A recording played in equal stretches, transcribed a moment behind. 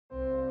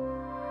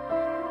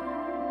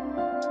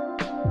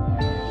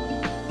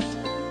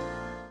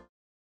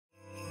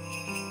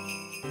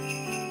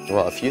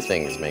Well, a few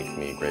things make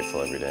me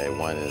grateful every day.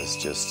 One is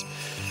just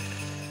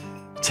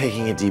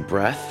taking a deep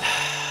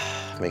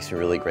breath. Makes me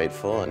really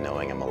grateful, and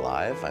knowing I'm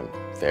alive. I'm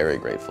very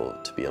grateful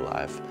to be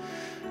alive.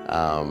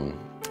 I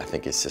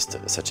think it's just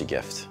such a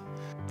gift.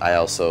 I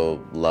also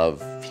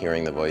love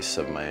hearing the voice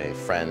of my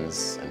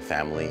friends and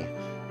family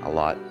a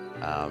lot.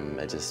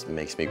 It just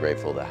makes me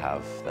grateful to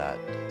have that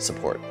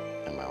support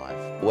in my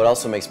life. What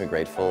also makes me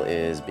grateful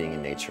is being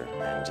in nature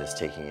and just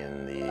taking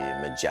in the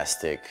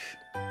majestic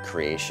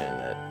creation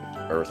that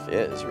Earth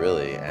is,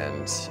 really,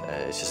 and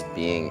it's just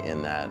being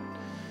in that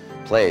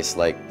place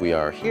like we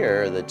are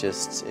here that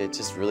it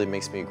just really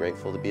makes me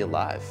grateful to be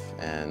alive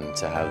and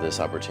to have this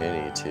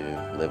opportunity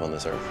to live on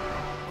this earth.